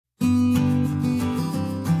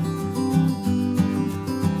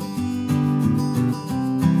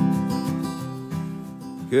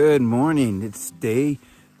Good morning. It's day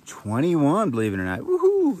 21, believe it or not.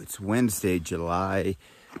 Woohoo! It's Wednesday, July,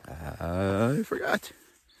 I forgot.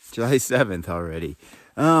 July 7th already.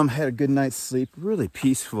 Had a good night's sleep. Really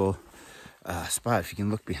peaceful spot. If you can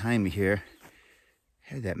look behind me here.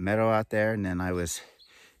 Had that meadow out there, and then I was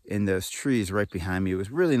in those trees right behind me. It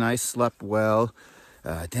was really nice. Slept well.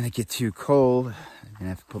 Didn't get too cold. I didn't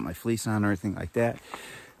have to put my fleece on or anything like that.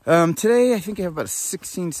 Today, I think I have about a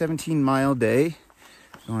 16, 17 mile day.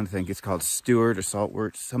 I think it's called Stewart or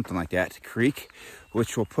Saltwort, something like that, creek,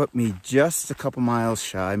 which will put me just a couple miles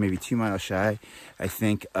shy, maybe 2 miles shy, I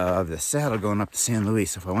think, of the saddle going up to San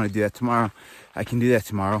Luis. So if I want to do that tomorrow, I can do that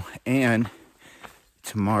tomorrow. And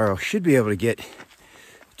tomorrow should be able to get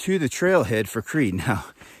to the trailhead for Creed. Now,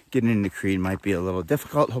 getting into Creed might be a little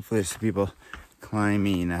difficult. Hopefully there's some people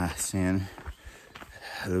climbing San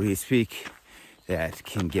Luis Peak that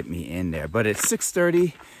can get me in there. But it's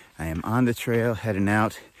 6:30. I am on the trail, heading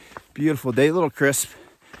out. Beautiful day, a little crisp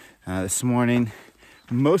this morning.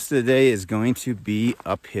 Most of the day is going to be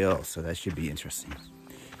uphill, so that should be interesting.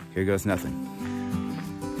 Here goes nothing.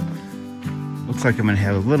 Looks like I'm gonna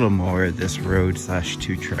have a little more of this road /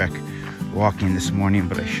 two-track walking this morning,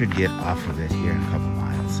 but I should get off of it here in a couple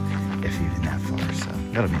miles, if even that far, so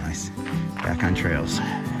that'll be nice. Back on trails.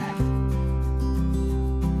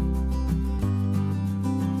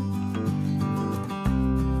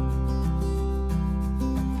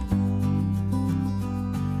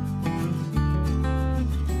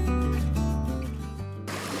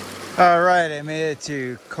 All right, I made it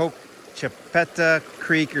to Cochepeta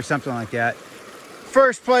Creek or something like that.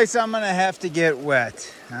 First place I'm gonna have to get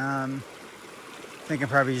wet. I think I'm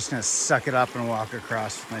probably just gonna suck it up and walk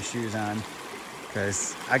across with my shoes on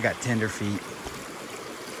because I got tender feet.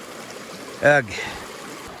 Ugh.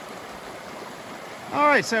 All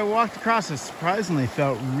right, so I walked across. It surprisingly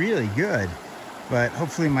felt really good, but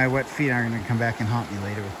hopefully my wet feet aren't gonna come back and haunt me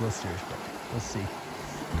later with blisters, but we'll see.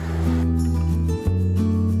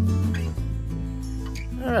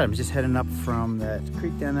 All right, I'm just heading up from that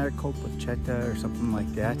creek down there, Cochepeta or something like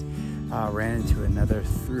that. Ran into another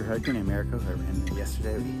through hiker named Erica, who I ran into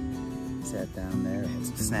yesterday. We sat down there, had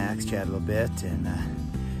some snacks, chatted a little bit, and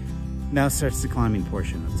now starts the climbing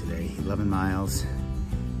portion of today. 11 miles,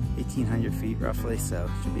 1,800 feet roughly, so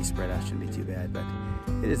it should be spread out, shouldn't be too bad, but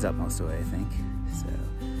it is up most of the way, I think. So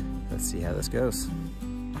let's see how this goes.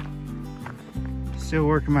 Still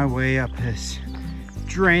working my way up this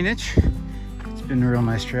drainage. It's been a real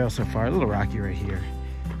nice trail so far. A little rocky right here,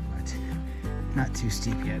 but not too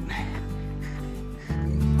steep yet.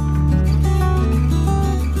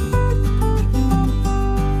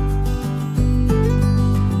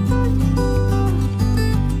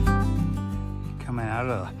 Coming out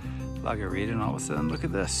of La Garita, and all of a sudden, look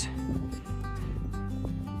at this.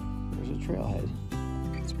 There's a trailhead.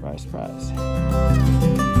 Surprise, surprise.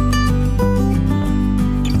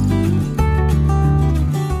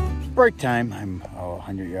 Break time. I'm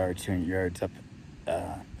 100 yards, 200 yards up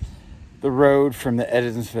the road from the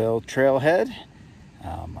Edensville trailhead.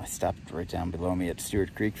 I stopped right down below me at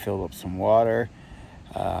Stewart Creek, filled up some water.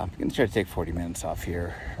 I'm gonna try to take 40 minutes off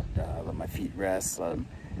here, let my feet rest, let them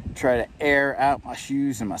try to air out my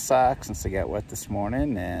shoes and my socks since they got wet this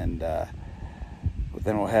morning, and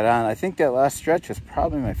then we'll head on. I think that last stretch was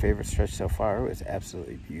probably my favorite stretch so far. It was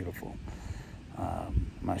absolutely beautiful. I'm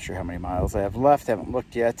not sure how many miles I have left. Haven't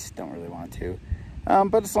looked yet. Don't really want to.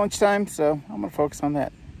 But it's lunchtime, so I'm going to focus on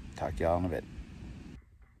that. Talk to y'all in a bit.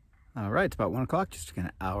 All right, it's about 1 o'clock. Just took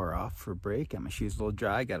an hour off for a break. Got my shoes a little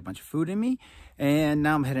dry. Got a bunch of food in me. And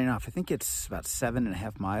now I'm heading off. I think it's about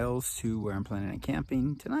 7.5 miles to where I'm planning on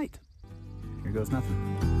camping tonight. Here goes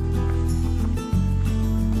nothing.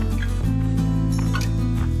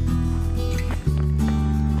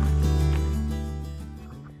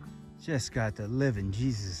 Just got the living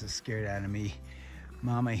Jesus is scared out of me.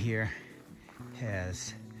 Mama here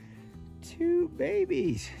has 2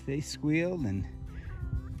 babies. They squealed and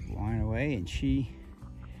whined away, and she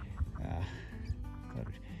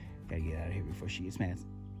gotta get out of here before she gets mad.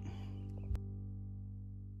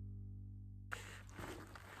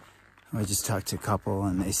 I just talked to a couple,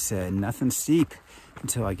 and they said nothing steep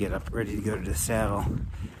until I get up ready to go to the saddle.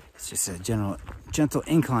 It's just a gentle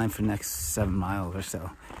incline for the next 7 miles or so.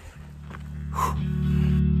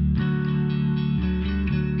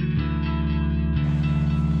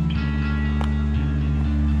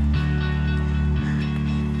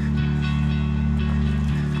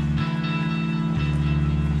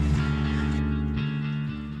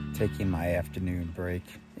 Taking my afternoon break.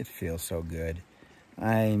 It feels so good.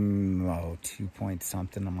 I'm 2 point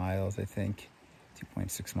something miles, I think.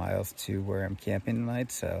 2.6 miles to where I'm camping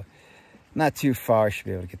tonight, so not too far. Should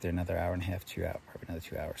be able to get there another hour and a half, 2 hours, probably another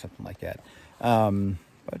 2 hours, something like that.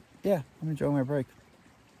 But yeah, I'm enjoying my break.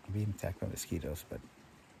 I'm being attacked by mosquitoes, but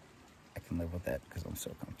I can live with that because I'm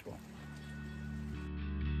so comfortable.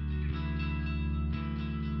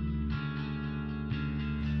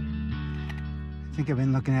 I think I've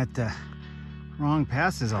been looking at the wrong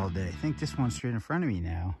passes all day. I think this one straight in front of me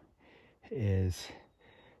now is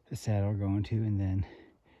the saddle we're going to, and then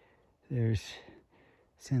there's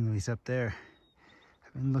San Luis up there.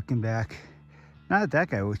 I've been looking back, not at that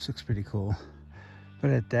guy, which looks pretty cool,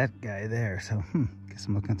 but at that guy there. So, guess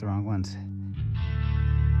I'm looking at the wrong ones.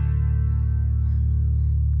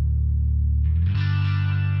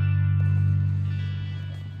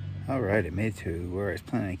 All right, I made it to where I was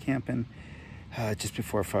planning on camping just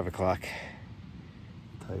before 5 o'clock.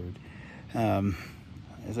 I'm tired.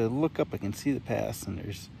 As I look up, I can see the pass, and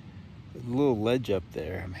there's a little ledge up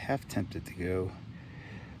there. I'm half tempted to go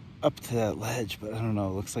up to that ledge, but I don't know.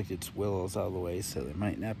 It looks like it's willows all the way, so there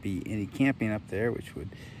might not be any camping up there, which would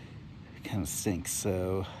kind of stink.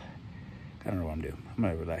 So I don't know what I'm doing. I'm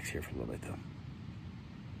gonna relax here for a little bit though.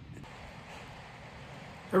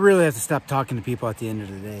 I really have to stop talking to people at the end of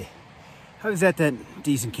the day. I was at that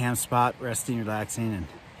decent camp spot, resting, relaxing, and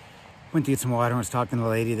went to get some water and was talking to the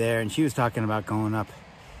lady there, and she was talking about going up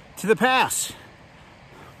to the pass.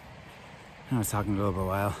 I was talking to her for a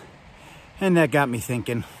while, and that got me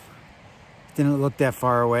thinking. Didn't look that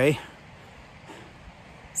far away.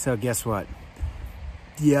 So guess what?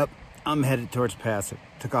 Yep, I'm headed towards the pass. It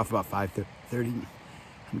took off about 5:30.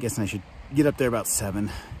 I'm guessing I should get up there about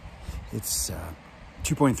 7. It's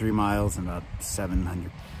 2.3 miles and about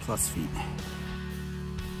 700 plus feet.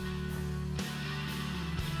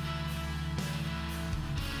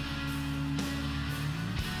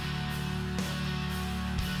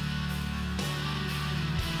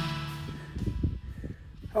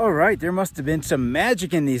 All right, there must have been some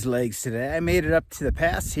magic in these legs today. I made it up to the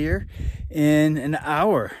pass here in an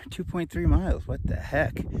hour, 2.3 miles. What the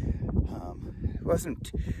heck? It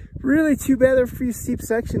wasn't really too bad. There were a few steep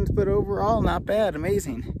sections, but overall not bad.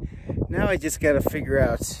 Amazing. Now I just got to figure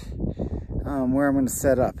out where I'm going to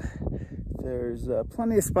set up. There's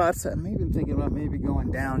plenty of spots. I'm even thinking about maybe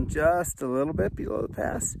going down just a little bit below the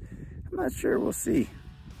pass. I'm not sure. We'll see.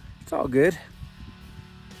 It's all good.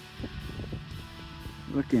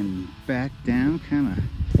 Looking back down, kind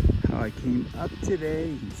of how I came up today.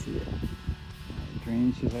 You can see the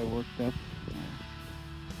drainages I worked up.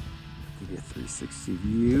 Give you a 360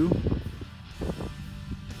 view.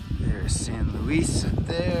 There's San Luis up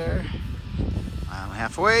there. Mile and a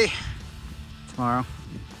half away. Tomorrow.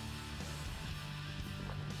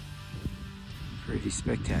 Pretty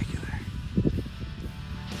spectacular.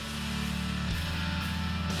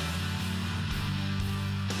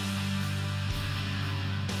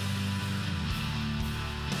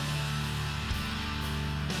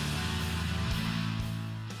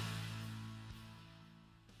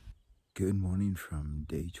 Good morning from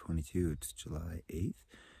day 22. It's July 8th.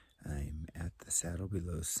 I'm at the saddle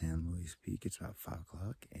below San Luis Peak. It's about 5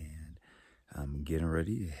 o'clock, and I'm getting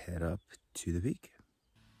ready to head up to the peak.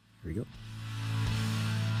 Here we go.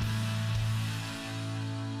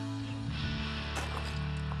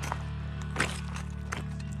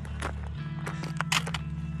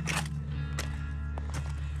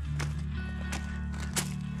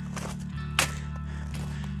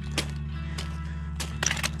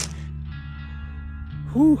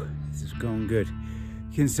 Whew, this is going good.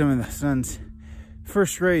 Getting some of the sun's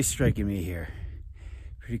first rays striking me here.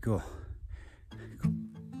 Pretty cool.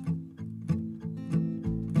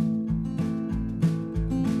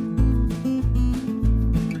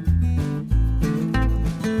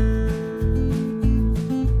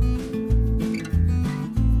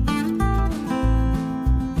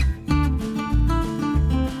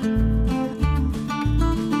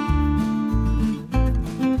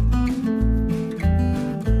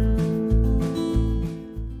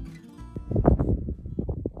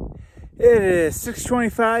 It is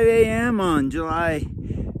 6:25 a.m. on July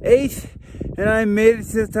 8th, and I made it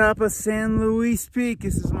to the top of San Luis Peak.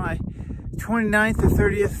 This is my 29th or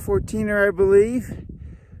 30th 14er, I believe.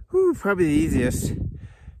 Whew, probably the easiest,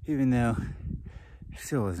 even though it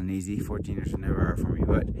still wasn't easy. 14ers are never hard for me,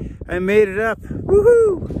 but I made it up.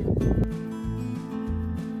 Woohoo!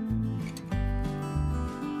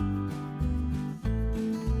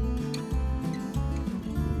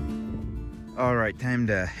 All right, time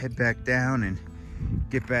to head back down and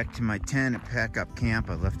get back to my tent and pack up camp.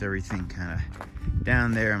 I left everything kind of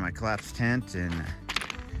down there in my collapsed tent, and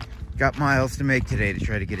got miles to make today to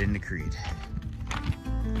try to get into Creed.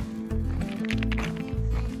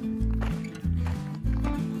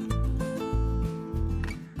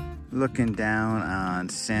 looking down on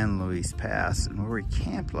San Luis Pass and where we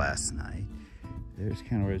camped last night. There's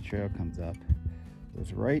kind of where the trail comes up. It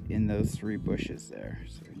was right in those 3 bushes there.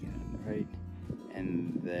 So again, right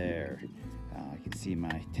in there. I can see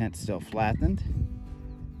my tent still flattened.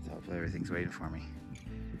 So hopefully everything's waiting for me.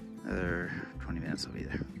 Another 20 minutes I'll be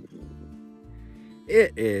there.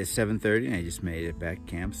 It is 7:30 and I just made it back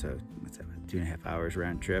to camp. So what's that, 2.5 hours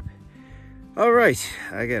round trip. All right,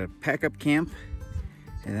 I gotta pack up camp.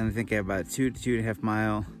 And then I think I have about a 2 to 2.5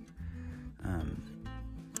 mile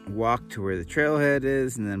walk to where the trailhead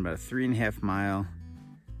is, and then about a 3.5 mile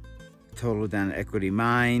total down to Equity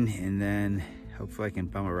Mine, and then hopefully I can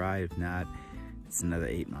bum a ride. If not, it's another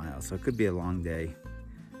 8 miles. So it could be a long day.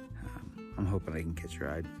 I'm hoping I can catch a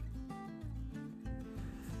ride.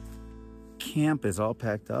 Camp is all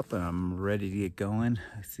packed up and I'm ready to get going.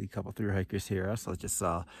 I see a couple through hikers here. I also just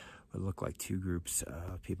saw what looked like 2 groups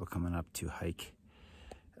of people coming up to hike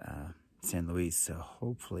San Luis, so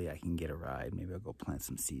hopefully I can get a ride. Maybe I'll go plant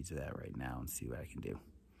some seeds of that right now and see what I can do.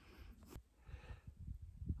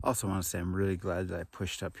 Also want to say I'm really glad that I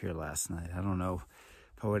pushed up here last night. I don't know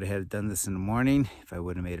if I would have done this in the morning, if I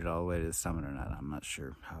would have made it all the way to the summit or not. I'm not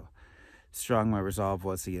sure how strong my resolve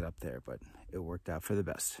was to get up there, but it worked out for the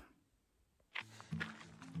best.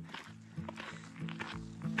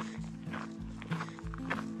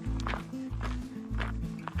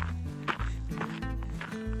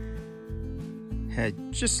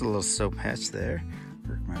 Had just a little soap patch there.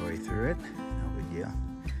 Worked my way through it. No big deal.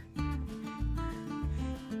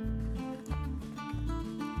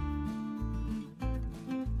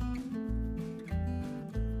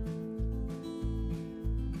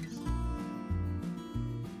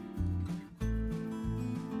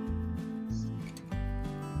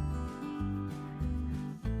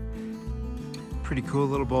 Pretty cool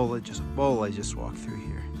little bowl I just walked through here.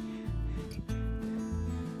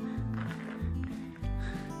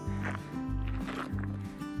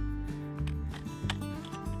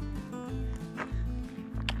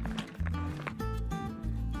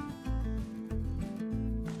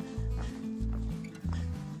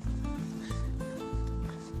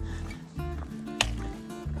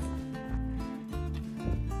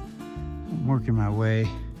 I'm working my way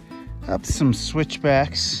up some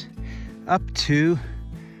switchbacks up to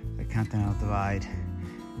the Continental Divide,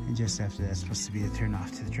 and just after that's supposed to be the turn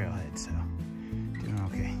off to the trailhead, so doing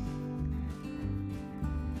okay.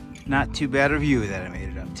 Not too bad a view that I made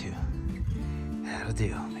it up to. That'll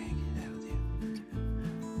do, Meg, that'll do.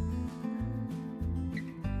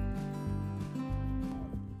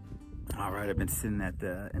 All right, I've been sitting at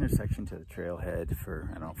the intersection to the trailhead for,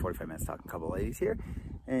 I don't know, 45 minutes talking to a couple ladies here.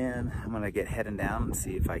 And I'm gonna get heading down and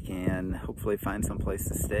see if I can hopefully find some place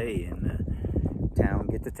to stay in town,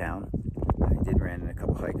 get to town. I did run into a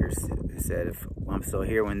couple hikers who said if I'm still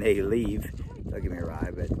here when they leave, they'll give me a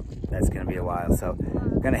ride, but that's gonna be a while. So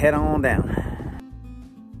I'm gonna head on down.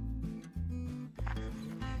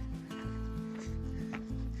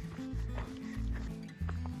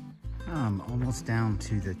 I'm almost down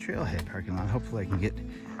to the trailhead parking lot. Hopefully I can get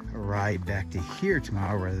a ride back to here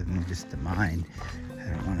tomorrow rather than just to mine.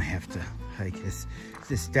 I don't want to have to hike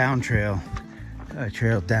this down trail,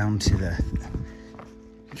 trail down to the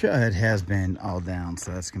trailhead has been all down,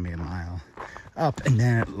 so that's gonna be a mile up, and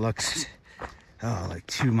then it looks like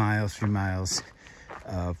 2 miles, 3 miles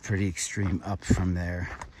of pretty extreme up from there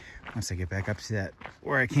once I get back up to that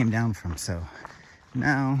where I came down from. So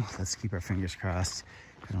now let's keep our fingers crossed.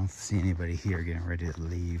 I don't see anybody here getting ready to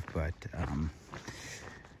leave, but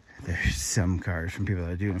there's some cars from people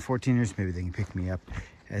that are doing 14ers. Maybe they can pick me up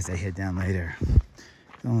as I head down later.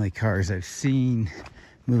 The only cars I've seen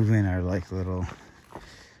moving are like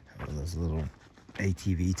those little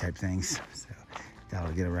ATV type things. So doubt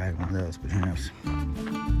I'll get a ride on one of those, but who knows.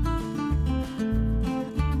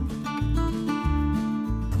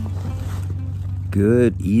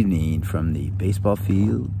 Good evening from the baseball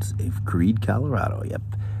fields of Creede, Colorado. Yep,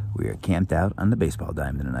 we are camped out on the baseball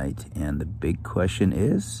diamond tonight, and the big question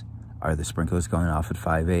is, are the sprinklers going off at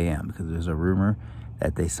 5 a.m.? Because there's a rumor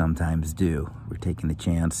that they sometimes do. We're taking the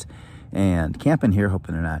chance and camping here,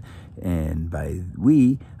 hoping they're not. And by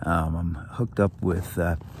we, I'm hooked up with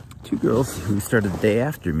 2 girls who started the day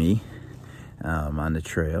after me on the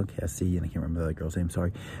trail. Cassie, and I can't remember the other girl's name,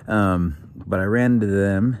 sorry. But I ran into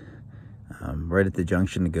them right at the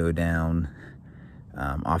junction to go down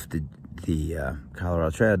off the Colorado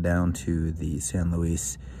Trail down to the San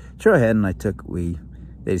Luis trailhead, and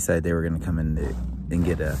they decided they were going to come in and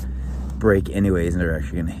get a break anyways, and they're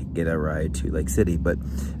actually gonna get a ride to Lake City. But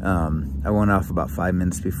I went off about 5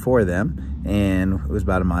 minutes before them, and it was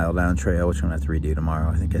about a mile down trail, which I'm gonna have to redo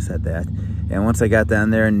tomorrow. I think I said that. And once I got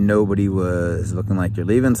down there, nobody was looking like they're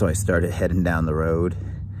leaving, so I started heading down the road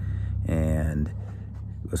and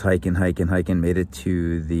was hiking, made it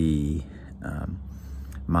to the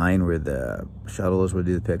mine where the shuttles would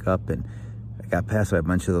do the pickup, and I got passed by a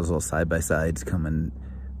bunch of those little side-by-sides coming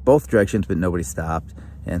both directions, but nobody stopped.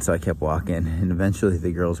 And so I kept walking, and eventually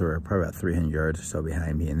the girls were probably about 300 yards or so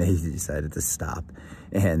behind me, and they decided to stop.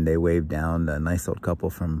 And they waved down a nice old couple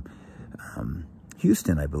from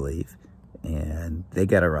Houston, I believe, and they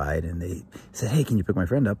got a ride, and they said, "Hey, can you pick my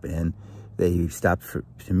friend up?" And they stopped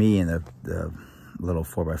to me, and the little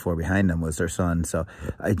 4x4 behind them was their son. So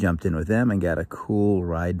I jumped in with them and got a cool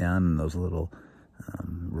ride down in those little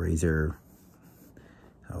Razor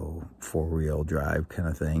 4-wheel drive kind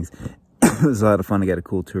of things. It was a lot of fun to get a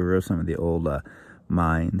cool tour of some of the old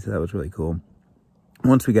mines. That was really cool.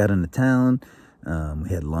 Once we got into town, we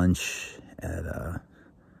had lunch at I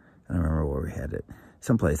don't remember where we had it.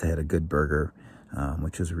 Someplace I had a good burger,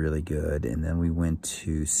 which was really good. And then we went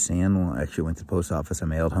to San Juan. Actually went to the post office. I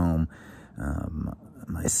mailed home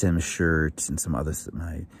my Sims shirts and some other,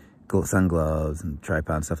 my sun gloves and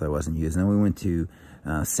tripod and stuff that I wasn't using. Then we went to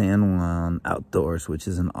San Juan Outdoors, which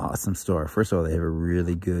is an awesome store. First of all, they have a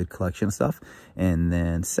really good collection of stuff. And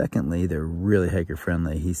then secondly, they're really hiker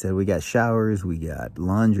friendly. He said, we got showers, we got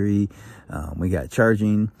laundry, we got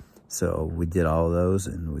charging. So we did all of those,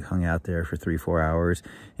 and we hung out there for 3-4 hours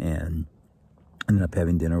and ended up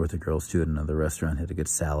having dinner with the girls too at another restaurant. Had a good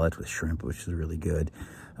salad with shrimp, which was really good.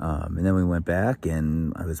 And then we went back,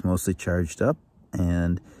 and I was mostly charged up.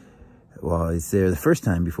 And while I was there the first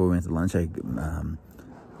time before we went to lunch,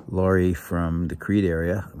 Lori from the Creed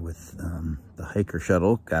area with the hiker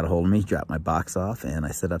shuttle got a hold of me, dropped my box off, and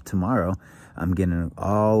I set up tomorrow. I'm getting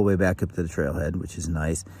all the way back up to the trailhead, which is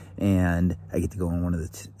nice, and I get to go on one of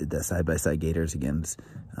the side-by-side gators against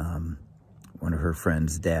one of her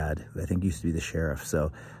friend's dad, who I think used to be the sheriff.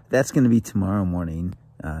 So that's going to be tomorrow morning,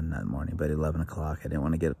 not morning, but 11 o'clock. I didn't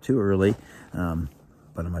want to get up too early,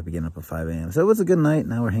 but I might be getting up at 5 a.m. So it was a good night.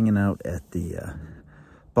 Now we're hanging out at the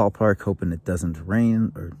ballpark, hoping it doesn't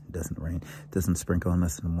sprinkle on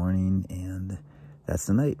us in the morning. And that's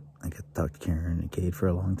the night. I got to talk to Karen and Cade for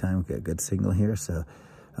a long time. We got a good signal here, so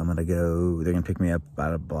I'm gonna go. They're gonna pick me up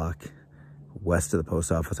about a block west of the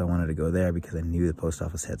post office. I wanted to go there because I knew the post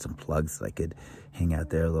office had some plugs that I could hang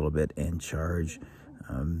out there a little bit and charge.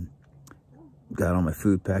 Got all my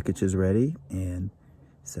food packages ready, and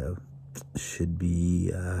so should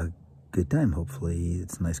be a good time. Hopefully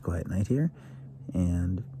it's a nice quiet night here,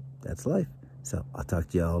 and that's life. So I'll talk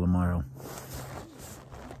to y'all tomorrow.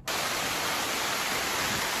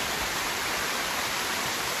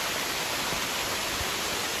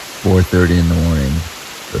 4:30 in the morning,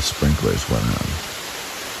 the sprinklers went on.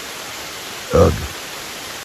 Ugh.